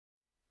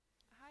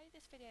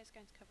this video is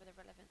going to cover the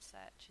relevance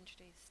search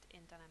introduced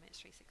in Dynamics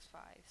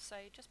 365.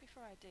 So just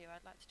before I do,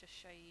 I'd like to just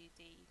show you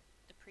the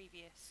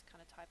previous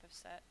kind of type of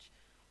search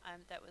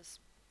that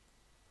was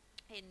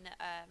in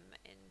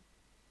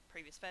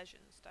previous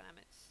versions,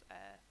 Dynamics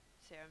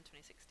CRM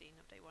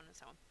 2016, Update 1 and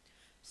so on.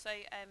 So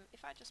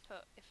if I just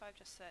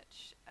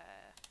search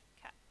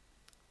cat,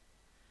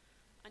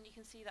 and you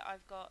can see that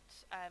I've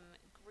got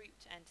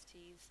grouped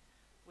entities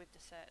with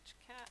the search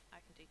cat. I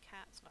can do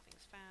cats,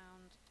 nothing's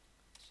found.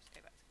 Let's just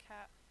go back to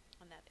cat,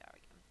 and there they are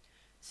again.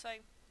 So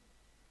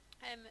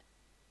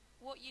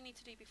what you need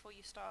to do before you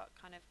start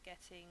kind of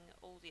getting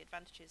all the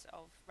advantages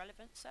of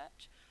relevant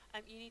search,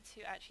 you need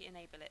to actually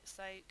enable it.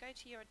 So go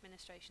to your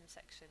administration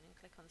section and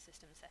click on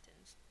system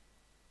settings,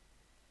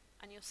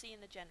 and you'll see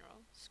in the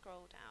general,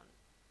 scroll down,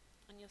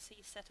 and you'll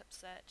see set up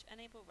search,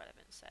 enable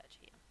relevant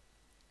search here.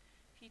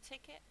 If you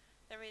tick it,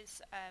 there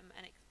is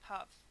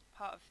part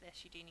of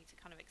this you do need to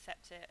kind of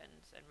accept it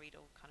and read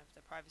all kind of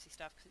the privacy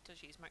stuff, because it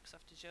does use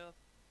Microsoft Azure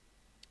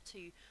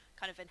to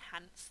kind of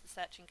enhance the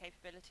searching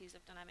capabilities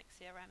of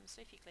Dynamics CRM. So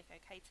if you click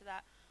OK to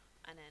that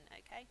and then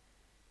OK,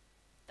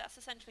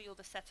 that's essentially all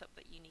the setup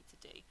that you need to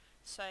do.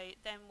 So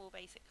then we'll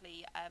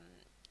basically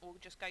we'll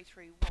just go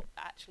through what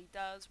that actually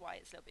does, why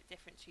it's a little bit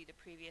different to the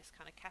previous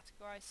kind of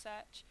categorized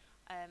search,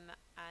 and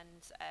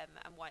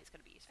why it's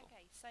going to be useful.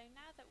 Okay, so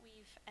now that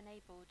we've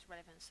enabled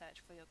relevant search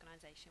for your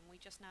organisation, we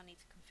just now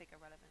need to configure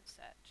relevant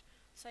search.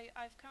 So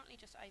I've currently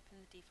just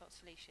opened the default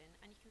solution,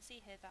 and you can see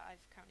here that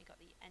I've currently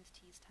got the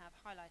Entities tab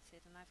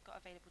highlighted, and I've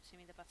got available to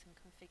me the button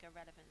Configure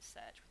Relevance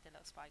Search with the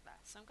little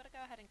spyglass. So I'm going to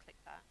go ahead and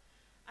click that.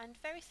 And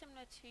very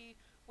similar to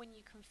when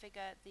you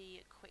configure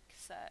the quick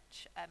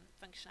search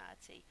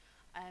functionality,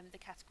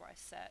 the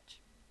categorized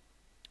search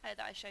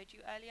that I showed you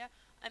earlier,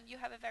 you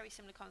have a very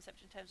similar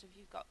concept in terms of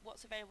you've got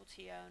what's available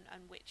to you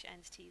and which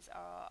entities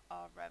are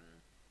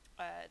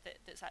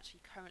that's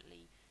actually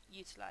currently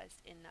utilised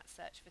in that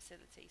search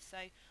facility.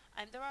 So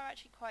there are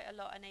actually quite a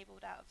lot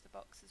enabled out of the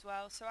box as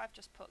well. So I've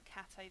just put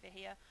cat over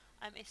here.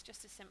 It's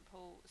just a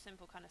simple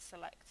kind of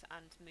select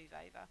and move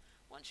over.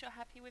 Once you're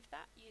happy with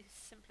that, you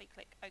simply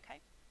click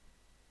OK.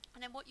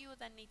 And then what you will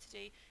then need to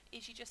do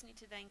is you just need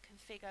to then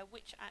configure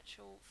which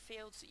actual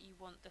fields that you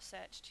want the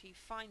search to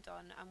find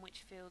on, and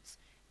which fields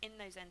in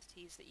those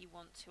entities that you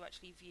want to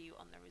actually view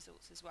on the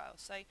results as well.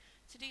 So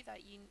to do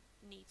that, you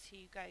need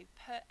to go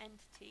per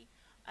entity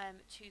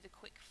to the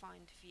quick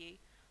find view,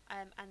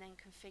 and then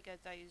configure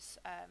those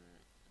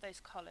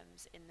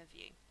columns in the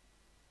view.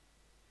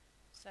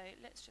 So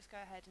let's just go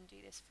ahead and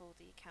do this for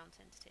the account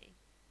entity.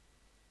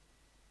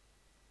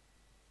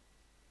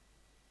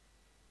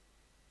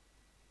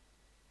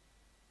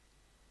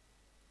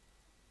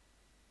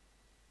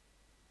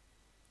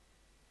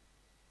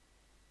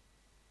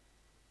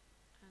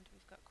 And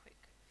we've got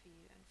quick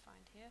view and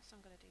find here, so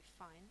I'm going to do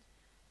find,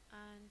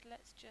 and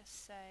let's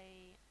just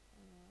say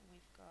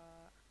we've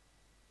got,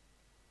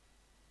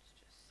 let's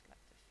just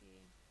select a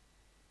few,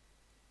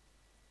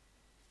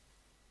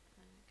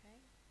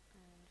 okay,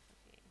 and for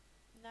view.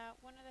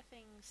 Now one of the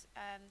things,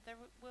 I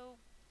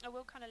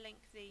will kind of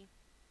link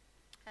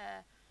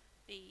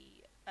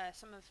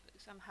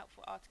some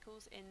helpful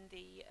articles in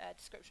the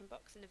description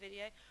box in the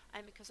video,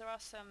 because there are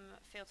some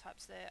field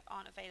types that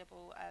aren't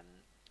available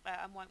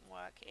and won't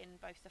work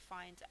in both the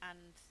find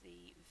and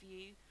the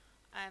view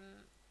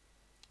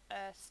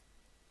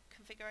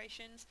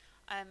configurations,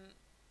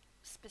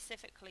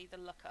 specifically the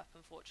lookup,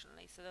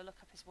 unfortunately. So the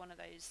lookup is one of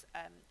those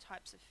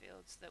types of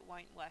fields that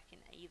won't work in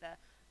either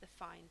the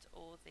find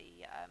or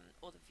the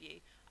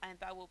view,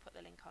 but I will put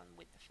the link on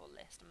with the full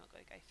list. I'm not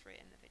going to go through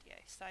it in the video.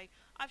 So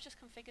I've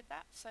just configured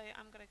that, so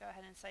I'm going to go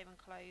ahead and save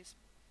and close,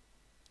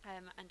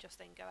 and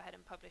just then go ahead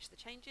and publish the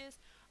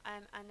changes,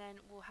 and then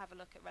we'll have a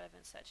look at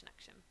relevant search in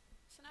action.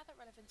 So now that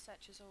relevant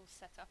search is all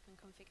set up and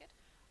configured,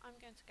 I'm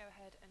going to go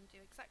ahead and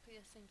do exactly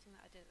the same thing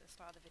that I did at the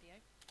start of the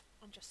video,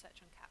 and just search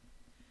on cat.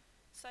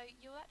 So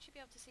you'll actually be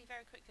able to see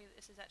very quickly that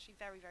this is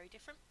actually very, very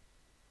different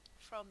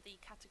from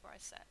the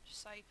categorized search.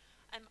 So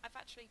I've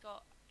actually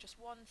got just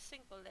one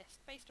single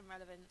list based on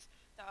relevance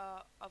that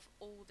are of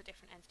all the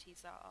different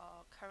entities that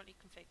are currently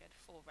configured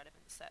for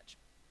relevant search.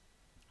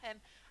 And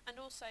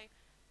also,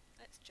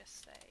 let's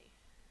just say,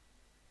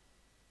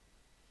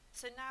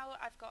 so now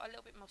I've got a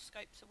little bit more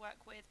scope to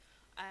work with.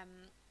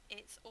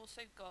 It's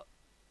also got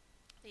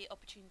the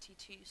opportunity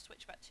to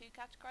switch back to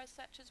categorized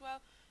search as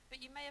well,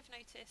 but you may have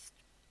noticed,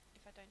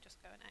 if I don't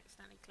just go and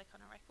accidentally click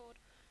on a record,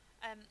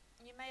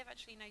 you may have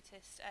actually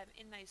noticed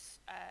in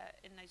those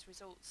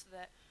results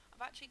that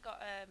I've actually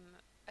got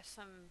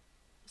some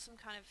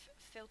kind of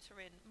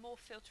more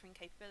filtering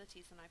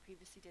capabilities than I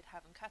previously did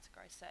have in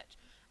categorized search,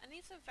 and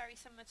these are very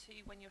similar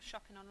to when you're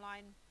shopping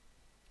online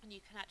and you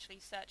can actually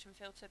search and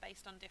filter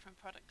based on different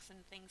products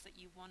and things that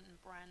you want and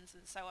brands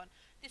and so on.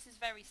 This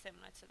is very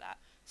similar to that.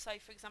 So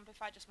for example,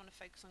 if I just want to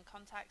focus on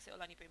contacts, it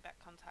will only bring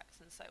back contacts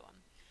and so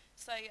on.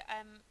 So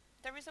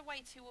there is a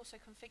way to also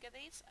configure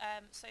these.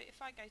 So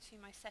if I go to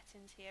my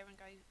settings here and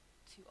go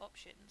to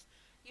options,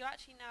 you'll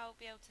actually now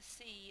be able to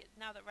see,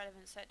 now that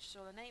relevant search is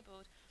all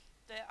enabled,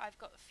 that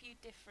I've got a few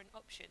different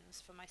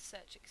options for my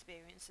search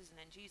experience as an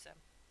end user.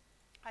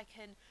 I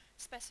can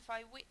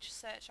specify which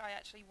search I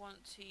actually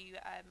want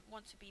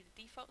to be the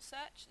default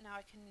search. Now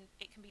it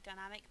can be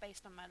dynamic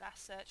based on my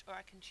last search, or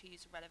I can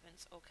choose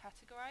relevance or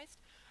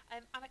categorized.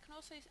 And I can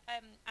also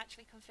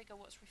actually configure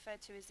what's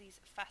referred to as these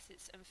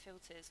facets and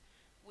filters,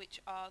 which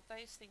are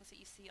those things that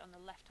you see on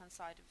the left hand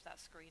side of that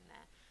screen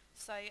there.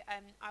 So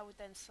I would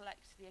then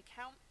select the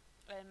account,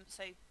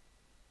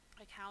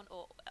 account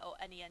or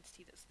any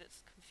entity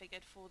that's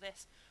configured for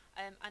this,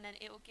 and then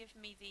it will give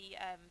me the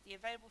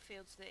available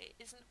fields that it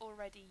isn't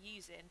already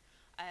using,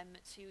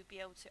 to be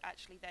able to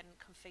actually then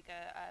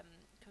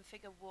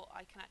configure what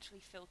I can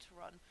actually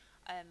filter on,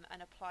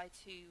 and apply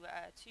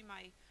to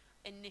my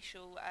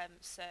initial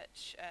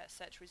search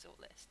result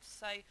list.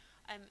 So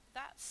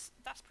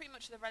that's pretty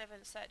much the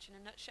relevant search in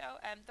a nutshell.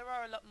 There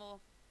are a lot more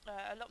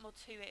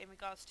to it in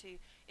regards to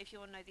if you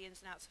want to know the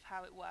ins and outs of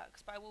how it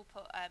works, but I will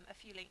put a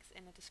few links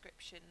in the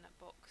description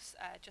box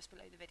just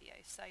below the video.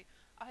 So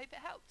I hope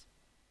it helped.